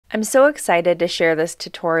I'm so excited to share this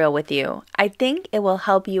tutorial with you. I think it will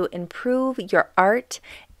help you improve your art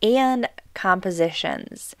and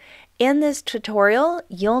compositions. In this tutorial,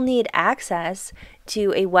 you'll need access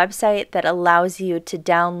to a website that allows you to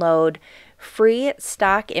download free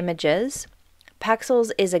stock images.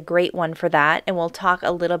 Pexels is a great one for that, and we'll talk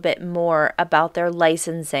a little bit more about their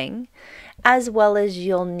licensing, as well as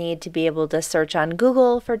you'll need to be able to search on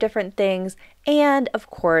Google for different things, and of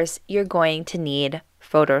course, you're going to need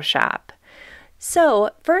Photoshop. So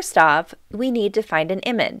first off, we need to find an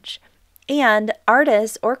image. And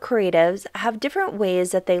artists or creatives have different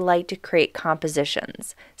ways that they like to create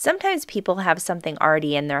compositions. Sometimes people have something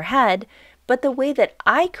already in their head, but the way that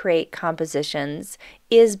I create compositions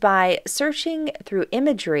is by searching through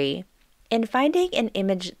imagery and finding an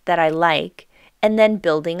image that I like and then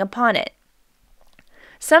building upon it.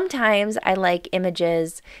 Sometimes I like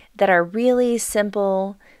images that are really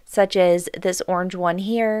simple, such as this orange one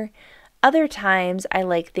here. Other times I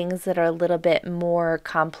like things that are a little bit more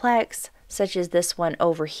complex, such as this one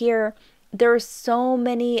over here. There are so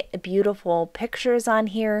many beautiful pictures on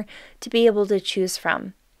here to be able to choose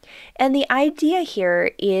from. And the idea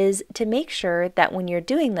here is to make sure that when you're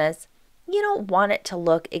doing this, you don't want it to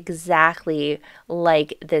look exactly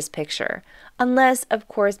like this picture. Unless, of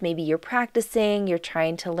course, maybe you're practicing, you're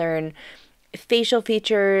trying to learn facial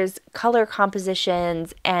features, color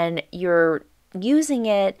compositions, and you're using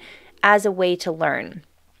it as a way to learn.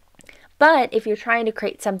 But if you're trying to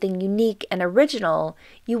create something unique and original,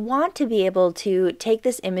 you want to be able to take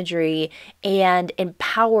this imagery and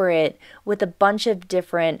empower it with a bunch of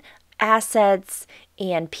different assets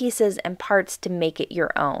and pieces and parts to make it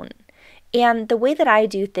your own. And the way that I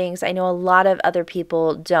do things, I know a lot of other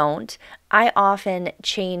people don't. I often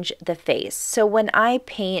change the face. So when I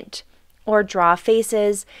paint or draw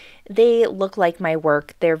faces, they look like my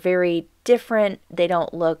work. They're very different. They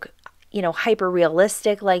don't look hyper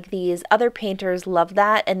realistic like these. Other painters love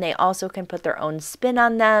that, and they also can put their own spin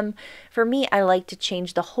on them. For me, I like to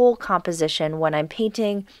change the whole composition when I'm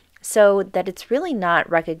painting so that it's really not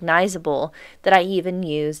recognizable that I even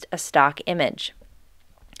used a stock image.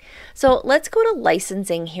 So let's go to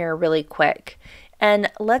licensing here really quick.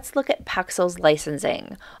 And let's look at Pexel's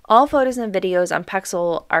licensing. All photos and videos on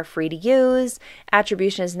Pexel are free to use.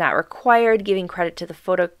 Attribution is not required, giving credit to the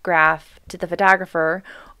photographer,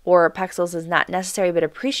 or Pexels is not necessary but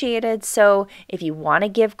appreciated. So if you want to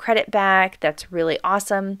give credit back, that's really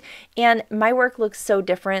awesome. And my work looks so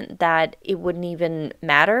different that it wouldn't even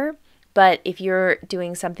matter. But if you're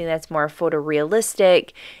doing something that's more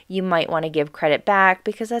photorealistic, you might want to give credit back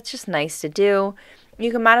because that's just nice to do.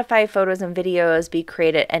 You can modify photos and videos, be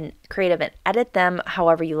creative and edit them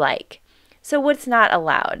however you like. So what's not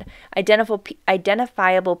allowed?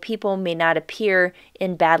 Identifiable people may not appear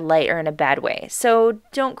in bad light or in a bad way. So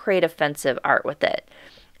don't create offensive art with it.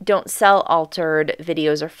 Don't sell altered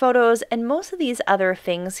videos or photos. And most of these other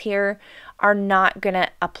things here are not going to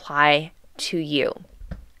apply to you.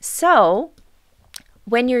 So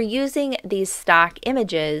when you're using these stock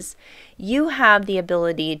images, you have the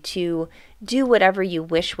ability to do whatever you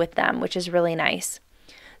wish with them, which is really nice.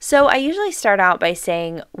 So I usually start out by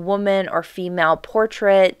saying woman or female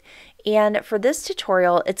portrait, and for this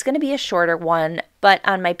tutorial it's going to be a shorter one, but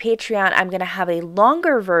on my Patreon I'm going to have a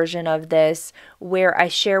longer version of this where I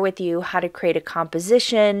share with you how to create a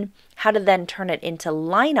composition, how to then turn it into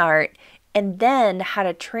line art, and then how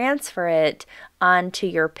to transfer it onto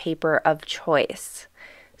your paper of choice.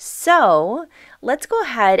 So let's go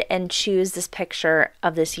ahead and choose this picture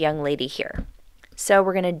of this young lady here. So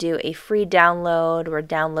we're going to do a free download. We're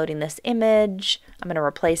downloading this image. I'm going to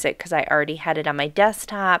replace it because I already had it on my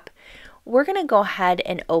desktop. We're going to go ahead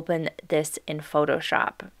and open this in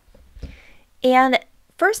Photoshop. And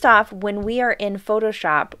first off, when we are in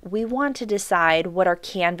Photoshop, we want to decide what our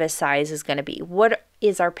canvas size is going to be. What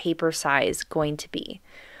is our paper size going to be?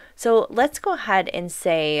 So let's go ahead and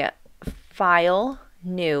say File,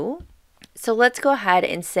 New. So let's go ahead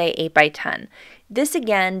and say 8 by 10. This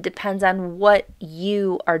again depends on what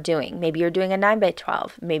you are doing. Maybe you're doing a 9 by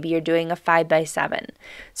 12. Maybe you're doing a 5 by 7.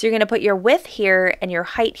 So you're going to put your width here and your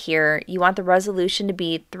height here. You want the resolution to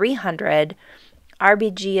be 300.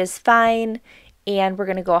 RGB is fine. And we're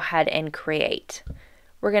going to go ahead and create.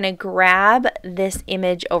 We're going to grab this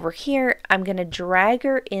image over here. I'm going to drag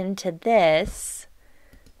her into this.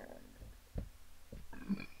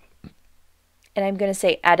 And I'm going to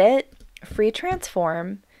say edit, free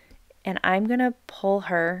transform, and I'm going to pull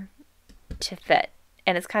her to fit.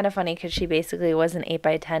 And it's kind of funny because she basically was an 8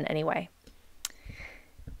 by 10 anyway.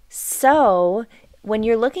 So when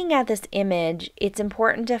you're looking at this image, it's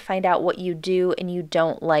important to find out what you do and you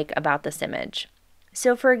don't like about this image.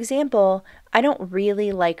 So for example, I don't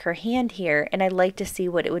really like her hand here, and I'd like to see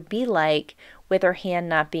what it would be like with her hand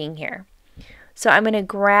not being here. So I'm going to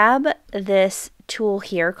grab this tool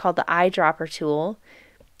here called the eyedropper tool,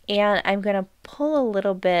 and I'm going to pull a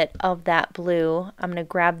little bit of that blue. I'm going to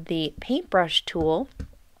grab the paintbrush tool.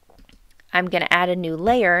 I'm going to add a new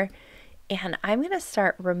layer, and I'm going to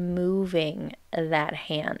start removing that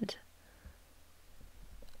hand.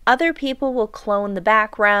 Other people will clone the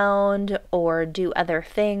background or do other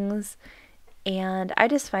things, and I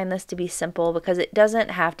just find this to be simple because it doesn't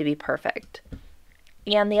have to be perfect.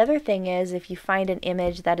 And the other thing is, if you find an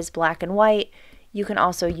image that is black and white, you can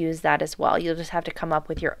also use that as well. You'll just have to come up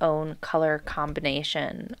with your own color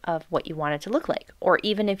combination of what you want it to look like. Or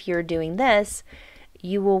even if you're doing this,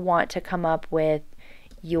 you will want to come up with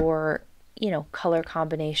your, color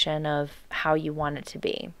combination of how you want it to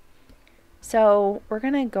be. So we're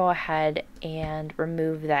going to go ahead and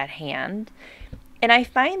remove that hand. And I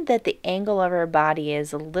find that the angle of her body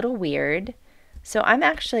is a little weird. So I'm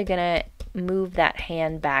actually going to move that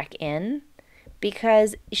hand back in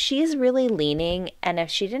because she's really leaning, and if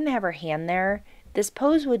she didn't have her hand there, this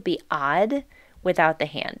pose would be odd without the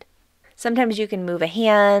hand. Sometimes you can move a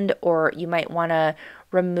hand, or you might want to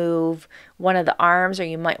remove one of the arms, or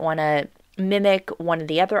you might want to mimic one of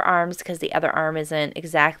the other arms because the other arm isn't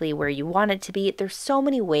exactly where you want it to be. There's so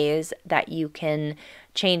many ways that you can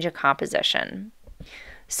change a composition.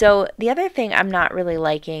 So the other thing I'm not really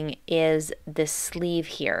liking is this sleeve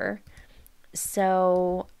here.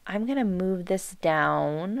 So I'm going to move this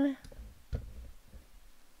down.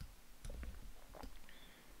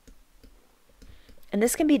 And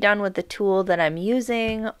this can be done with the tool that I'm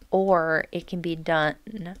using, or it can be done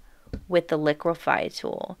with the liquify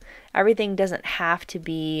tool. Everything doesn't have to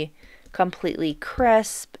be completely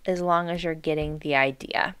crisp as long as you're getting the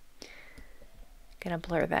idea. Gonna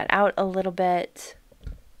blur that out a little bit.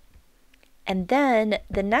 And then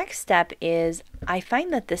the next step is, I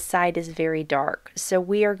find that this side is very dark. So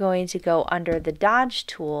we are going to go under the dodge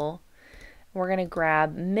tool. We're going to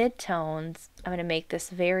grab midtones. I'm going to make this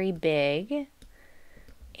very big.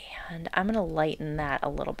 And I'm going to lighten that a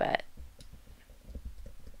little bit.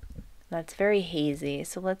 That's very hazy.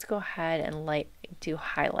 So let's go ahead and do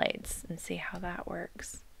highlights and see how that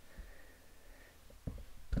works.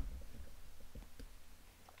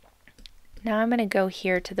 Now I'm going to go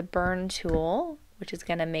here to the burn tool, which is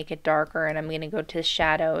going to make it darker, and I'm going to go to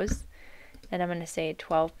shadows, and I'm going to say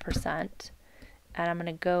 12%, and I'm going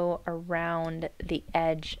to go around the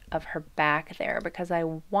edge of her back there because I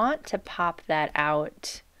want to pop that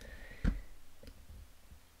out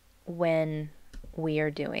when we are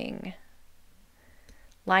doing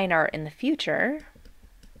line art in the future.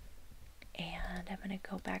 And I'm going to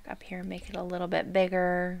go back up here and make it a little bit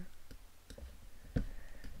bigger.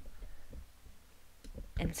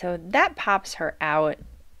 And so that pops her out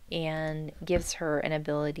and gives her an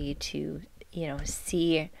ability to,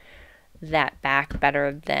 see that back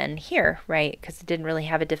better than here, right? Because it didn't really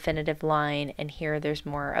have a definitive line, and here there's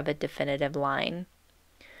more of a definitive line.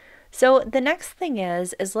 So the next thing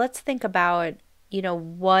is let's think about,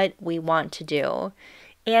 what we want to do.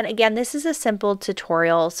 And again, this is a simple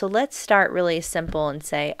tutorial, so let's start really simple and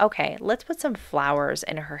say, okay, let's put some flowers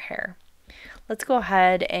in her hair. Let's go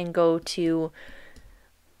ahead and go to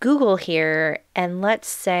Google here, and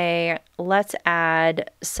let's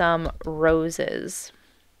add some roses.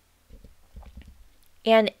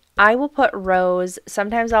 And I will put rose,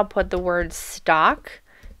 sometimes I'll put the word stock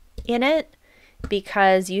in it,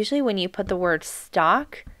 because usually when you put the word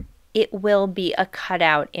stock, it will be a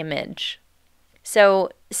cutout image. So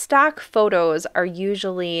stock photos are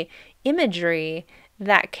usually imagery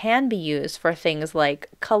that can be used for things like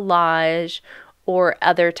collage or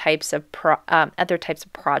other types of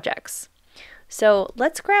projects. So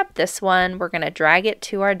let's grab this one. We're going to drag it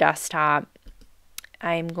to our desktop.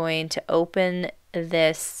 I'm going to open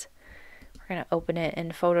this. We're going to open it in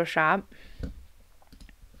Photoshop.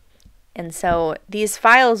 And so these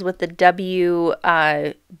files with the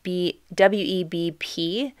WEBP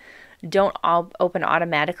don't all open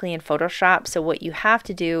automatically in Photoshop. So what you have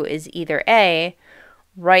to do is either A,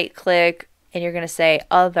 right click, and you're going to say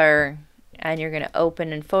other, and you're going to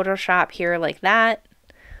open in Photoshop here like that.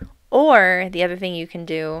 Or the other thing you can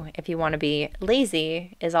do if you want to be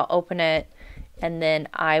lazy is I'll open it and then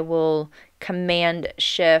I will Command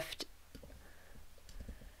Shift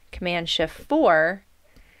 4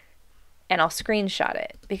 and I'll screenshot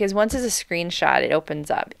it, because once it's a screenshot it opens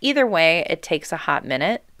up. Either way, it takes a hot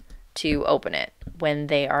minute to open it when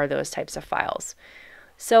they are those types of files.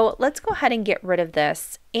 So let's go ahead and get rid of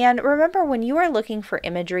this. And remember, when you are looking for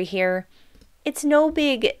imagery here, it's no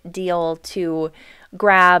big deal to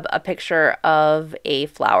grab a picture of a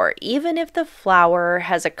flower. Even if the flower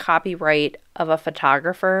has a copyright of a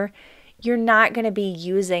photographer, you're not going to be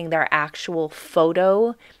using their actual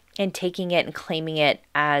photo and taking it and claiming it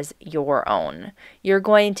as your own. You're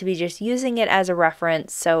going to be just using it as a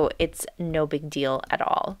reference, so it's no big deal at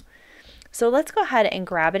all. So let's go ahead and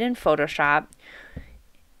grab it in Photoshop.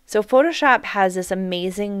 So Photoshop has this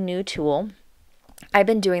amazing new tool. I've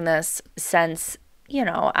been doing this since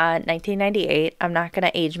 1998. I'm not going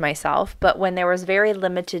to age myself, but when there was very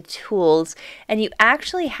limited tools and you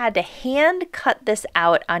actually had to hand cut this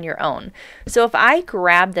out on your own. So if I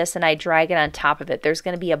grab this and I drag it on top of it, there's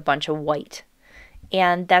going to be a bunch of white,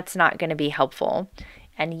 and that's not going to be helpful.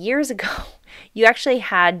 And years ago, you actually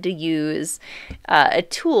had to use a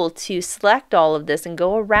tool to select all of this and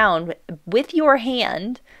go around with your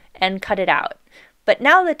hand and cut it out. But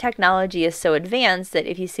now the technology is so advanced that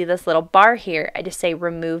if you see this little bar here, I just say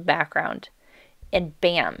remove background, and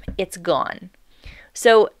bam, it's gone.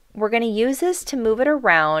 So we're going to use this to move it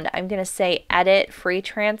around. I'm going to say edit free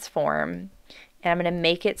transform, and I'm going to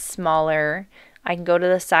make it smaller. I can go to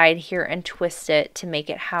the side here and twist it to make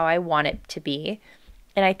it how I want it to be.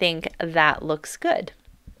 And I think that looks good.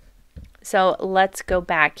 So let's go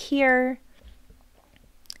back here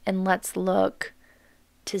and let's look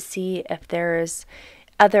to see if there's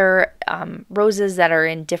other roses that are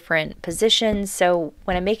in different positions. So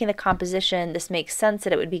when I'm making the composition, this makes sense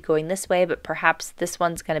that it would be going this way, but perhaps this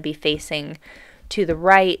one's going to be facing to the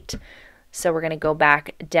right. So we're going to go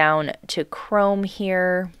back down to Chrome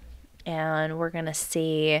here, and we're going to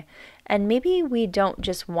see, and maybe we don't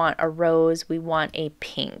just want a rose, we want a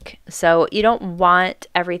pink. So you don't want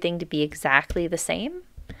everything to be exactly the same.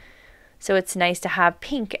 So it's nice to have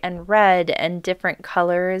pink and red and different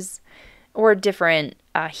colors or different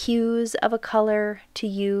hues of a color to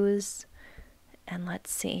use. And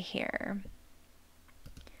let's see here.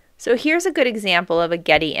 So here's a good example of a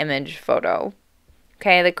Getty image photo.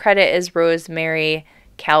 Okay, the credit is Rosemary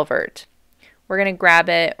Calvert. We're going to grab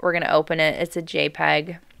it. We're going to open it. It's a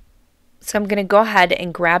JPEG. So I'm going to go ahead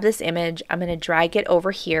and grab this image. I'm going to drag it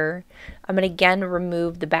over here. I'm going to again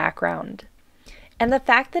remove the background. And the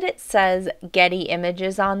fact that it says Getty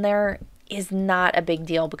Images on there is not a big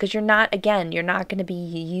deal because you're not going to be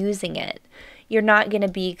using it. You're not going to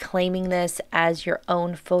be claiming this as your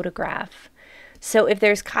own photograph. So if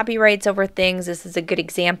there's copyrights over things, this is a good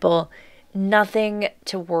example. Nothing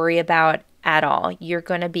to worry about at all. You're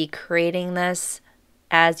going to be creating this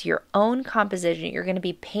as your own composition. You're going to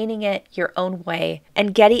be painting it your own way.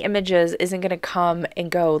 And Getty Images isn't going to come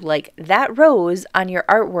and go like, that rose on your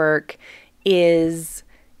artwork is,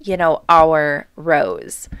 our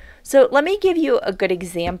rose. So let me give you a good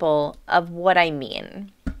example of what I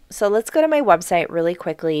mean. So let's go to my website really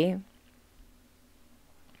quickly.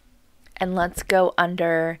 And let's go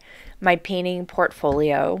under my painting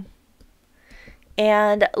portfolio.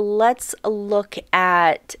 And let's look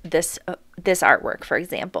at this artwork, for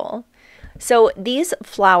example. So these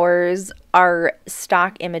flowers are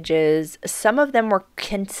stock images. Some of them were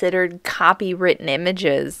considered copywritten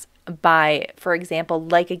images by, for example,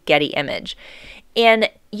 like a Getty image. And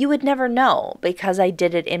you would never know because I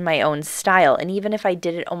did it in my own style. And even if I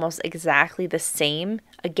did it almost exactly the same,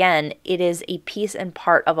 again, it is a piece and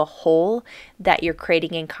part of a whole that you're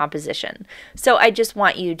creating in composition. So I just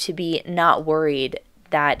want you to be not worried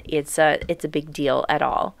that it's a big deal at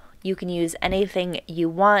all. You can use anything you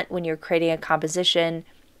want when you're creating a composition,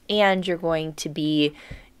 and you're going to be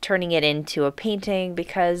turning it into a painting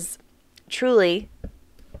because truly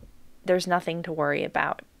there's nothing to worry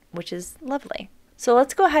about, which is lovely. So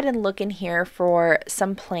let's go ahead and look in here for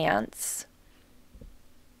some plants.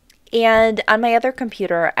 And on my other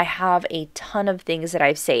computer, I have a ton of things that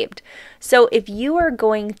I've saved. So if you are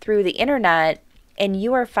going through the internet and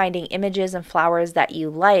you are finding images and flowers that you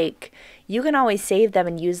like, you can always save them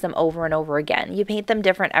and use them over and over again. You paint them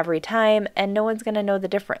different every time and no one's going to know the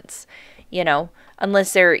difference,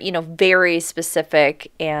 unless they're, very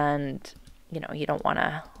specific and, you don't want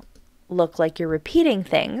to look like you're repeating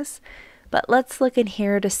things. But let's look in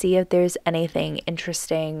here to see if there's anything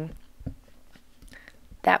interesting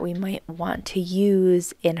that we might want to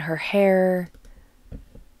use in her hair.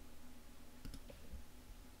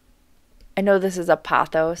 I know this is a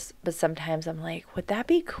pathos, but sometimes I'm like, would that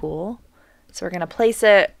be cool? So we're going to place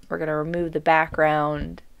it. We're going to remove the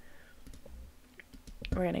background.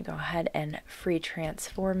 We're going to go ahead and free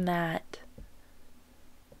transform that.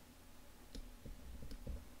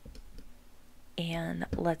 And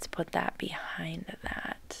let's put that behind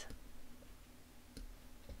that.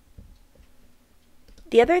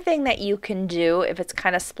 The other thing that you can do if it's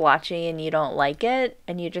kind of splotchy and you don't like it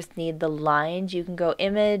and you just need the lines, you can go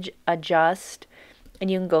image, adjust,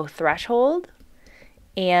 and you can go threshold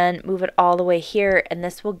and move it all the way here, and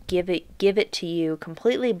this will give it to you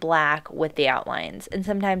completely black with the outlines. And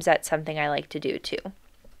sometimes that's something I like to do too.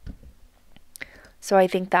 So I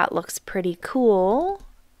think that looks pretty cool.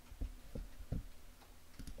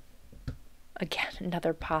 Again,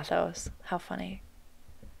 another pathos. How funny.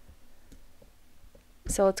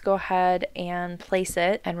 So let's go ahead and place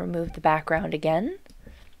it and remove the background again.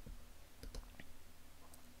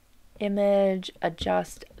 Image,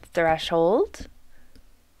 adjust, threshold.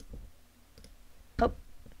 Oh,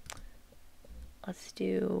 let's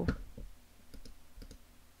do,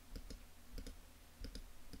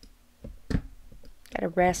 gotta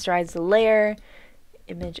rasterize the layer.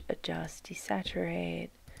 Image, adjust, desaturate.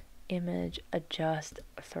 Image, adjust,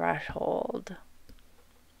 threshold.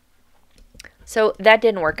 So that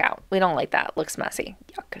didn't work out. We don't like that. It looks messy.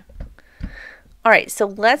 Yuck. All right, so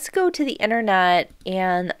let's go to the internet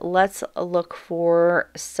and let's look for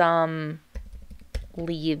some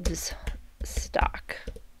leaves stock.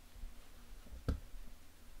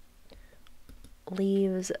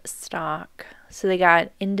 Leaves stock. So they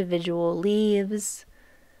got individual leaves.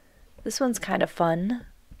 This one's kind of fun.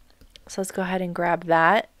 So let's go ahead and grab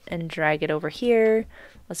that and drag it over here.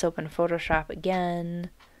 Let's open Photoshop again.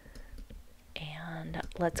 And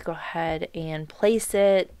let's go ahead and place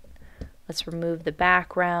it. Let's remove the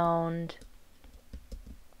background.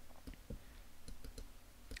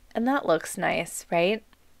 And that looks nice, right?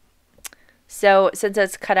 So since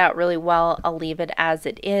it's cut out really well, I'll leave it as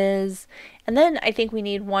it is. And then I think we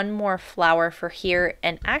need one more flower for here.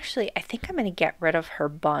 And actually, I think I'm going to get rid of her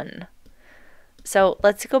bun. So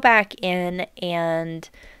let's go back in and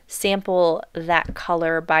sample that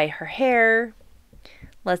color by her hair.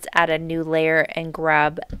 Let's add a new layer and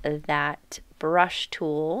grab that brush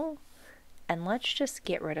tool. And let's just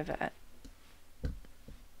get rid of it.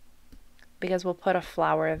 Because we'll put a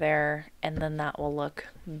flower there and then that will look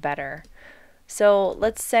better. So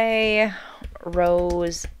let's say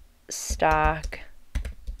rose, stock,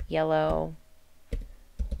 yellow.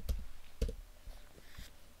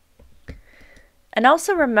 And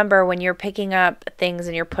also remember when you're picking up things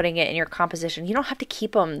and you're putting it in your composition, you don't have to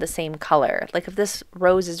keep them the same color. Like if this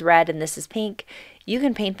rose is red and this is pink, you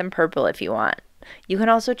can paint them purple if you want. You can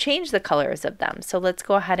also change the colors of them. So let's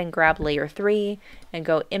go ahead and grab layer 3 and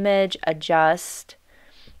go image, adjust,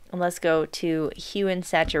 and let's go to hue and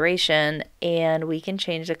saturation, and we can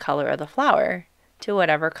change the color of the flower to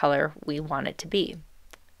whatever color we want it to be.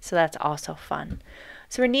 So that's also fun.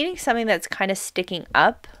 So we're needing something that's kind of sticking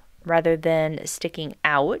up rather than sticking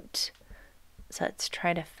out. So let's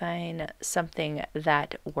try to find something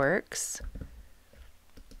that works.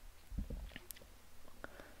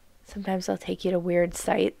 Sometimes they'll take you to weird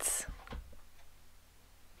sites.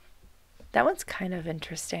 That one's kind of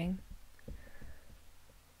interesting.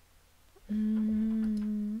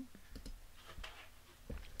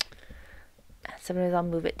 Sometimes I'll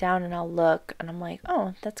move it down and I'll look and I'm like,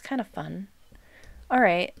 oh, that's kind of fun. All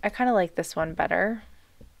right, I kind of like this one better.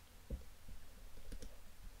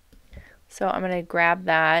 So I'm going to grab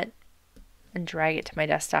that and drag it to my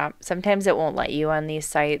desktop. Sometimes it won't let you on these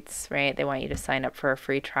sites, right? They want you to sign up for a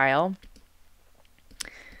free trial.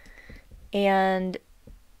 And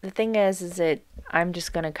the thing is that I'm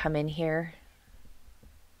just going to come in here.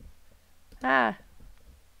 Hold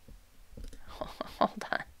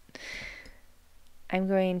on. I'm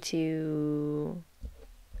going to,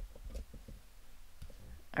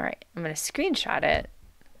 all right, I'm going to screenshot it.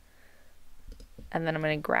 And then I'm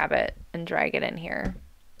going to grab it and drag it in here.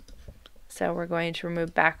 So we're going to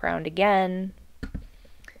remove background again.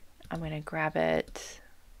 I'm going to grab it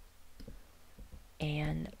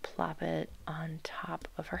and plop it on top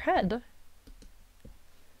of her head,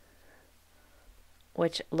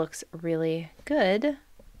 which looks really good.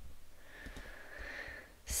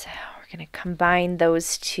 So we're going to combine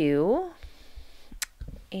those two.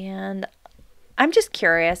 And I'm just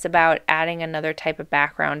curious about adding another type of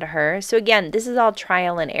background to her. So again, this is all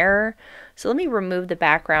trial and error. So let me remove the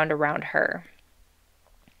background around her.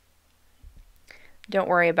 Don't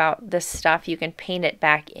worry about this stuff. You can paint it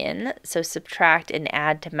back in. So subtract and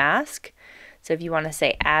add to mask. So if you want to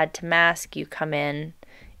say add to mask, you come in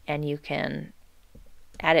and you can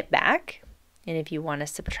add it back. And if you want to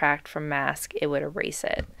subtract from mask, it would erase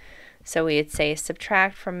it. So we would say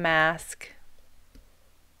subtract from mask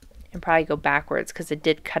and probably go backwards because it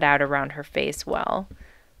did cut out around her face well.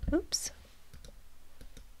 Oops.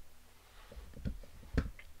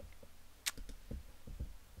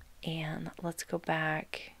 And let's go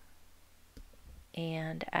back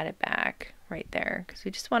and add it back right there because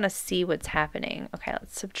we just want to see what's happening. Okay,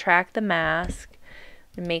 let's subtract the mask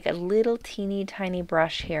and make a little teeny tiny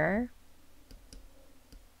brush here.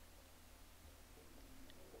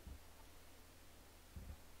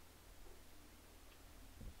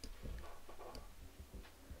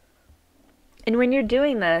 And when you're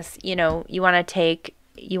doing this, you know, you want to take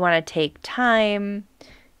time.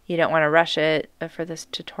 You don't want to rush it. But for this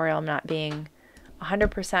tutorial, I'm not being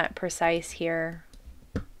 100% precise here.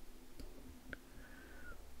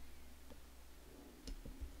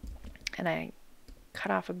 And I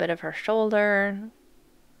cut off a bit of her shoulder.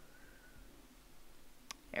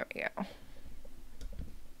 There we go.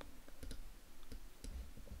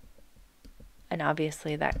 And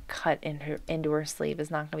obviously that cut into her sleeve is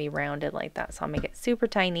not going to be rounded like that. So I'll make it super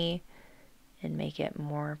tiny and make it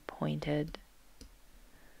more pointed.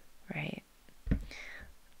 Right.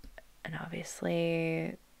 And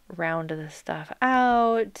obviously round the stuff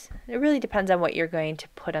out. It really depends on what you're going to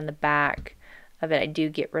put on the back of it. I do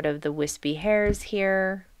get rid of the wispy hairs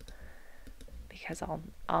here because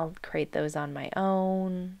I'll create those on my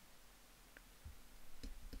own.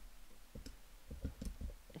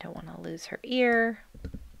 I don't want to lose her ear.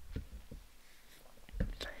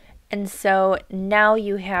 And so now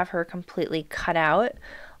you have her completely cut out.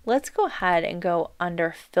 Let's go ahead and go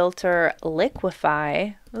under Filter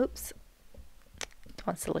Liquify. Oops. It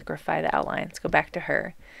wants to liquefy the outline. Let's go back to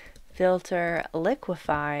her. Filter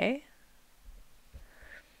Liquify.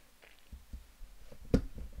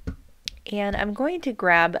 And I'm going to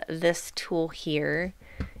grab this tool here,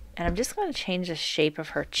 and I'm just going to change the shape of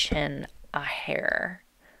her chin a hair.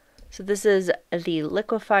 So this is the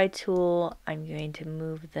Liquify tool. I'm going to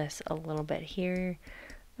move this a little bit here.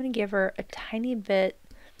 I'm going to give her a tiny bit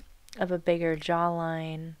of a bigger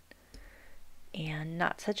jawline and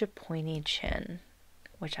not such a pointy chin,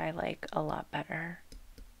 which I like a lot better.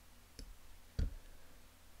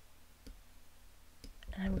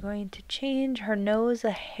 And I'm going to change her nose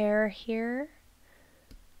a hair here.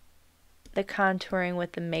 The contouring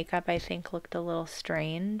with the makeup I think looked a little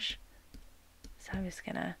strange. So I'm just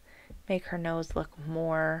gonna make her nose look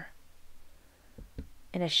more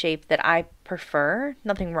in a shape that I prefer.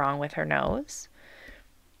 Nothing wrong with her nose.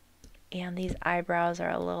 And these eyebrows are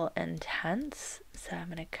a little intense, so I'm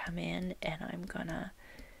gonna come in and I'm gonna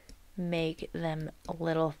make them a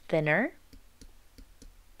little thinner.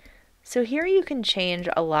 So here you can change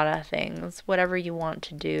a lot of things, whatever you want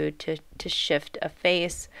to do to shift a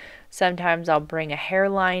face. Sometimes I'll bring a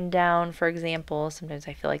hairline down, for example. Sometimes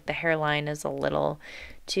I feel like the hairline is a little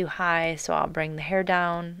too high, so I'll bring the hair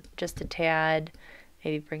down just a tad.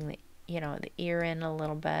 Maybe bring the, the ear in a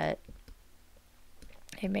little bit.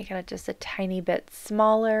 And make it just a tiny bit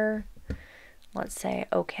smaller. Let's say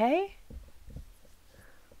okay.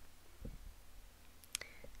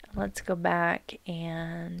 Let's go back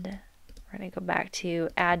and we're going to go back to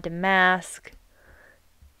add to mask,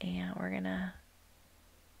 and we're going to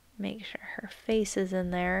make sure her face is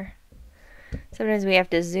in there. Sometimes we have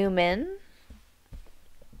to zoom in.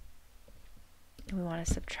 We want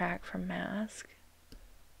to subtract from mask.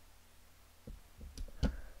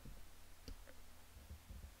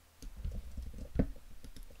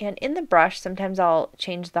 And in the brush, sometimes I'll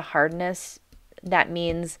change the hardness. That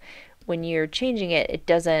means when you're changing it, it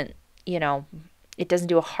doesn't, it doesn't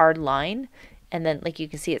do a hard line. And then, like you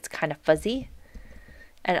can see, it's kind of fuzzy.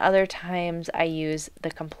 And other times I use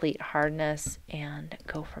the complete hardness and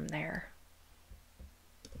go from there.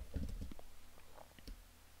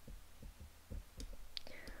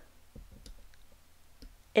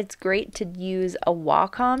 It's great to use a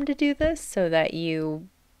Wacom to do this so that you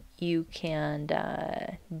can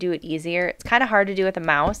do it easier. It's kind of hard to do with a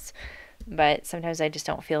mouse, but sometimes I just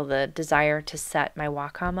don't feel the desire to set my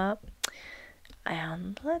Wacom up.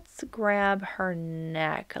 And let's grab her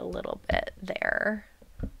neck a little bit there.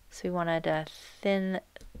 So we wanted to thin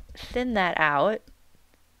that out,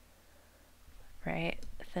 right?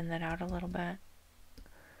 Thin that out a little bit.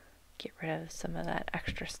 Get rid of some of that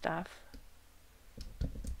extra stuff.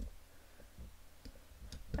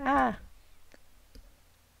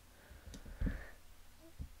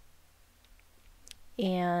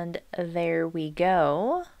 And there we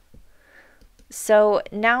go. So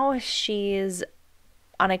now she's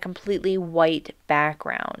on a completely white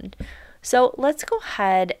background. So let's go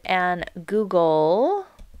ahead and Google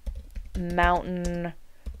mountain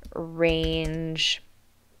range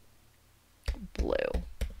blue.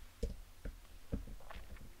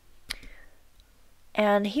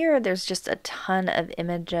 And here there's just a ton of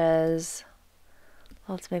images.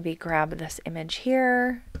 Let's maybe grab this image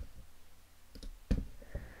here.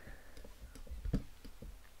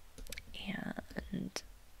 And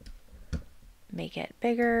make it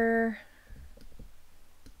bigger.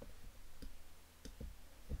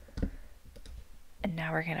 And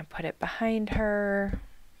now we're going to put it behind her.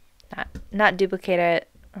 Not duplicate it.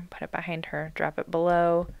 Put it behind her, drop it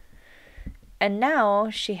below. And now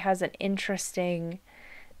she has an interesting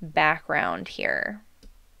background here.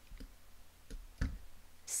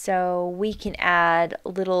 So we can add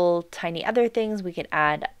little tiny other things. We could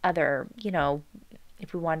add other,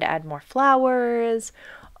 if we wanted to add more flowers,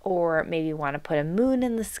 or maybe want to put a moon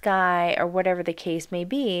in the sky, or whatever the case may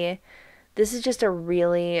be. This is just a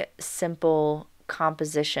really simple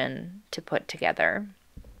composition to put together.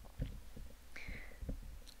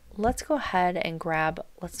 Let's go ahead and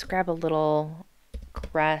let's grab a little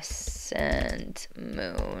crescent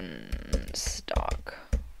moon stalk.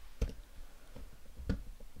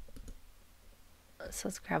 So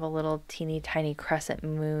let's grab a little teeny tiny crescent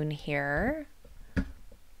moon here. And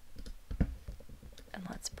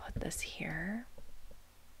let's put this here.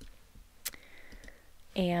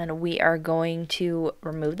 And we are going to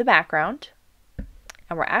remove the background.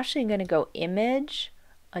 And we're actually going to go image,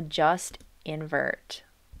 adjust, invert.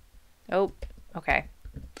 Oh, okay.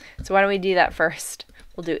 So why don't we do that first?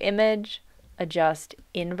 We'll do image, adjust,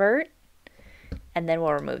 invert, and then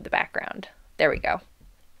we'll remove the background. There we go.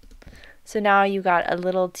 So now you got a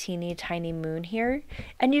little teeny tiny moon here,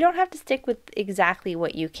 and you don't have to stick with exactly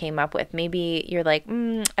what you came up with. Maybe you're like,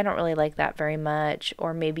 I don't really like that very much,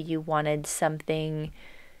 or maybe you wanted something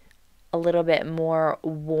a little bit more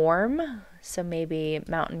warm. So maybe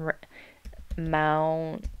mountain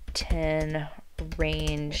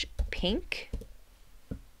range pink.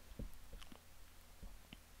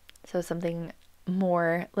 So something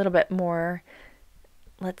more, a little bit more,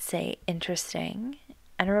 let's say, interesting.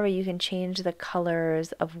 And remember, you can change the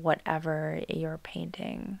colors of whatever you're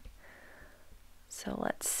painting. So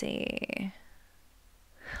let's see.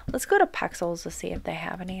 Let's go to Pexels to see if they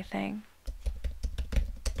have anything.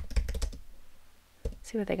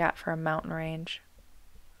 See what they got for a mountain range.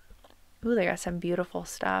 Ooh, they got some beautiful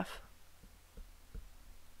stuff.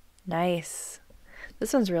 Nice.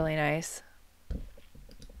 This one's really nice.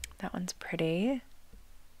 That one's pretty.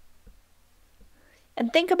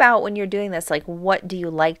 And think about when you're doing this, like, what do you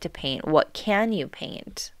like to paint? What can you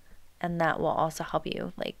paint? And that will also help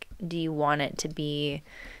you. Like, do you want it to be,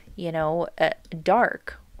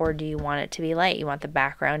 dark, or do you want it to be light? You want the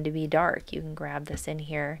background to be dark. You can grab this in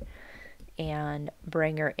here and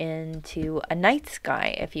bring her into a night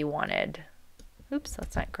sky if you wanted. Oops,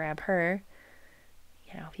 let's not grab her.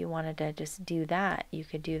 If you wanted to just do that, you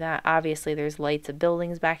could do that. Obviously, there's lights of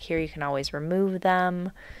buildings back here. You can always remove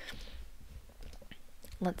them.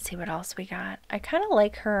 Let's see what else we got. I kind of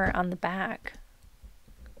like her on the back.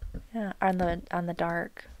 Yeah, on the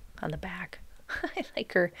dark, on the back. I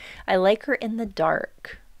like her. I like her in the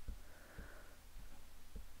dark.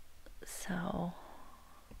 So,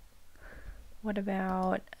 what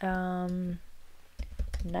about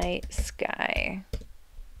night sky?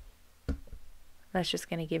 That's just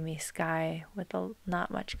going to give me sky with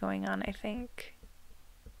not much going on, I think.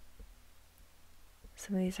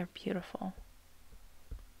 Some of these are beautiful.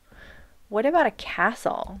 What about a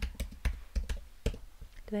castle? Do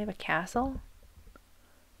they have a castle?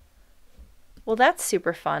 Well, that's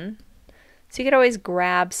super fun. So you could always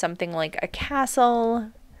grab something like a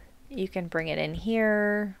castle. You can bring it in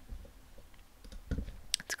here.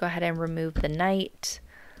 Let's go ahead and remove the knight.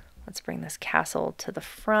 Let's bring this castle to the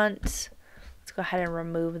front. Let's go ahead and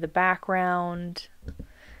remove the background.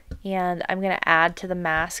 And I'm going to add to the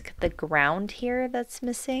mask the ground here that's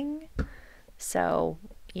missing. So,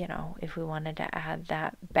 if we wanted to add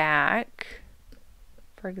that back,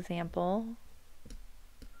 for example.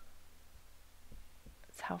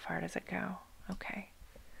 So how far does it go? Okay.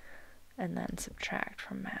 And then subtract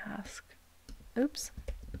from mask. Oops.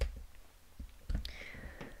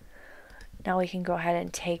 Now we can go ahead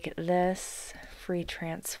and take this, free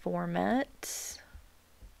transform it,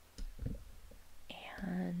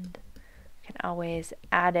 and can always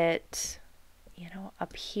add it,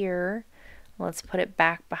 up here. Let's put it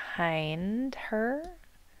back behind her,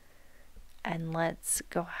 and let's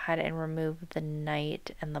go ahead and remove the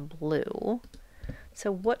knight and the blue.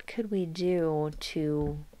 So what could we do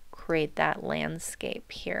to create that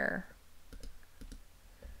landscape here?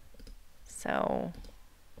 So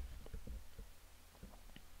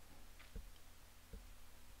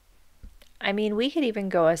we could even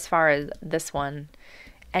go as far as this one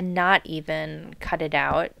and not even cut it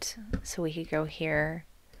out. So we could go here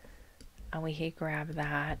and we could grab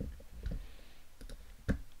that.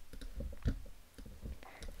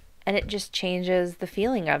 And it just changes the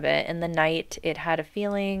feeling of it. In the night, it had a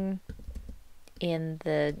feeling. In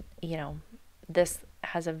the, this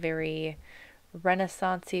has a very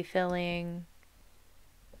Renaissance-y feeling.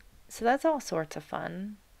 So that's all sorts of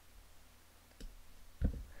fun.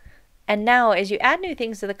 And now as you add new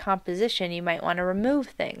things to the composition, you might want to remove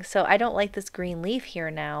things. So I don't like this green leaf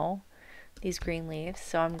here now, these green leaves.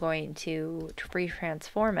 So I'm going to free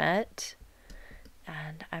transform it,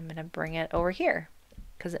 and I'm going to bring it over here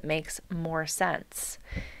because it makes more sense.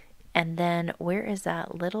 And then where is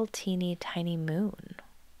that little teeny tiny moon?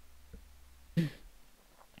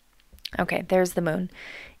 Okay, there's the moon.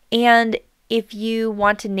 And if you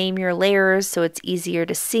want to name your layers so it's easier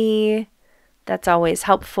to see, that's always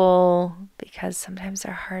helpful because sometimes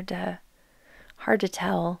they're hard to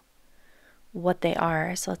tell what they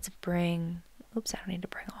are. So let's bring, oops, I don't need to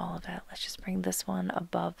bring all of it. Let's just bring this one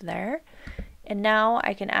above there. And now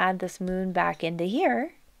I can add this moon back into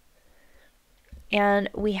here. And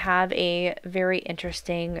we have a very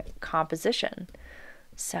interesting composition.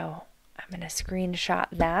 So I'm going to screenshot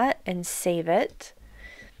that and save it.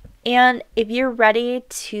 And if you're ready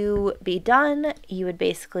to be done, you would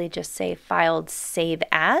basically just say filed save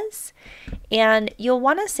as, and you'll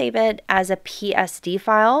want to save it as a PSD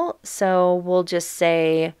file. So we'll just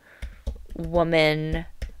say woman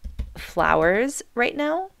flowers right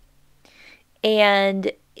now.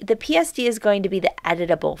 And the PSD is going to be the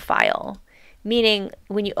editable file, meaning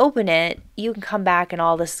when you open it, you can come back and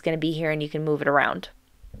all this is going to be here and you can move it around.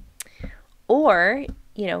 Or,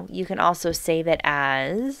 you know, you can also save it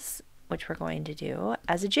as, which we're going to do,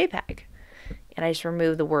 as a JPEG. And I just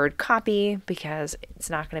remove the word copy because it's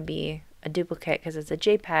not going to be a duplicate because it's a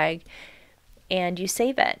JPEG, and you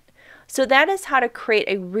save it. So that is how to create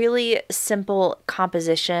a really simple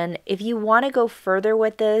composition. If you want to go further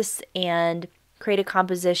with this and create a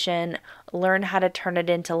composition, learn how to turn it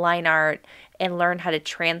into line art, and learn how to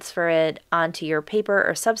transfer it onto your paper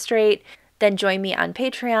or substrate, then join me on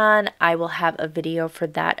Patreon. I will have a video for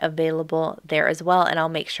that available there as well, and I'll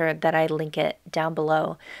make sure that I link it down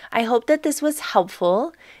below. I hope that this was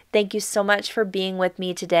helpful. Thank you so much for being with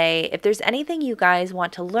me today. If there's anything you guys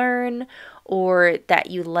want to learn or that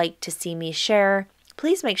you'd like to see me share,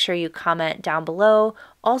 please make sure you comment down below.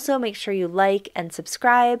 Also, make sure you like and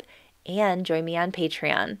subscribe and join me on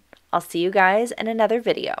Patreon. I'll see you guys in another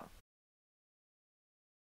video.